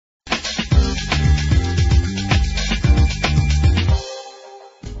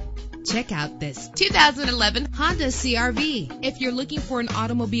Check out this 2011 Honda CR-V. If you're looking for an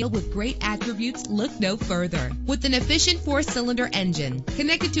automobile with great attributes, look no further. With an efficient 4-cylinder engine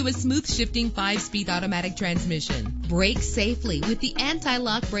connected to a smooth shifting 5-speed automatic transmission, brake safely with the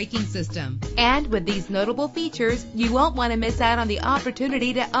anti-lock braking system. And with these notable features, you won't want to miss out on the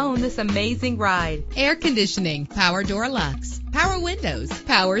opportunity to own this amazing ride. Air conditioning, power door locks, power windows,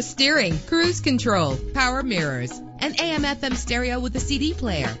 power steering, cruise control, power mirrors, an AM/FM stereo with a CD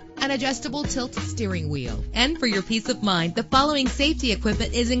player, an adjustable tilt steering wheel. And for your peace of mind, the following safety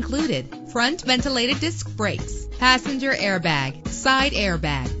equipment is included: front ventilated disc brakes, passenger airbag, side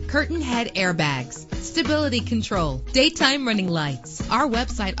airbag, curtain head airbags, stability control, daytime running lights. Our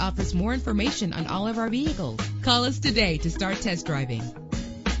website offers more information on all of our vehicles. Call us today to start test driving.